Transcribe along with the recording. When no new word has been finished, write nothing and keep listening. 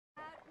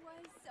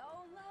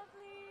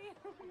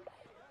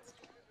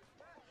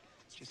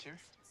She's here.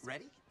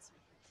 Ready?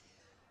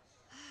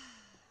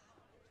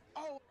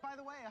 Oh, by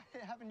the way,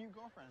 I have a new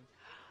girlfriend.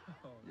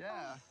 Oh. Yeah.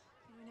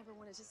 You know, I never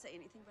wanted to say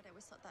anything, but I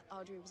always thought that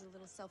Audrey was a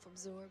little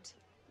self-absorbed.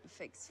 A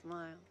fake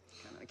smile,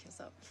 kind of a kiss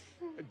up.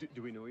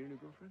 Do we know your new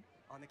girlfriend?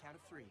 On the count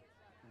of 3.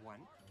 1,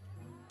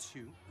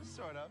 2,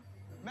 Sort of.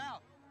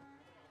 Mal.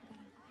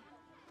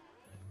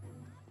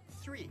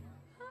 3.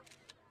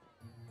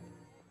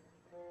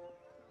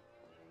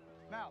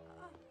 Mal.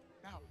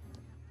 Mal.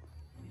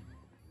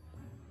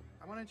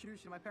 I want to introduce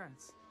you to my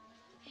parents.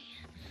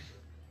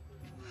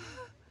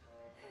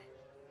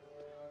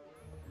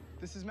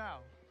 This is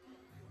Mal.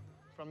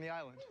 From the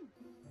island.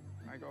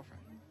 My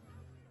girlfriend.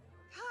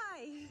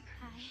 Hi.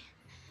 Hi.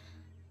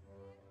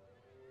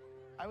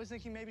 I was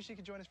thinking maybe she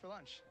could join us for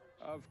lunch.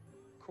 Of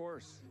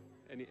course.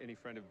 Any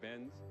friend of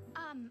Ben's?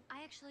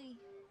 I actually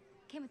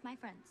came with my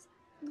friends.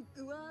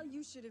 Well,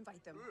 you should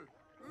invite them.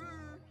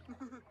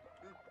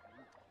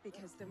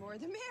 Because the more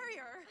the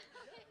merrier.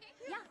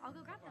 Yeah, I'll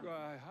go grab them.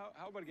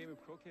 How about a game of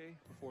croquet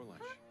before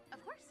lunch?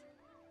 Of course.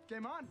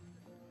 Game on.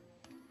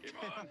 Game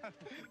on.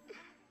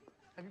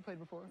 Have you played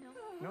before? No.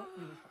 No?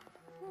 You were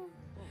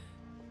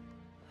fine.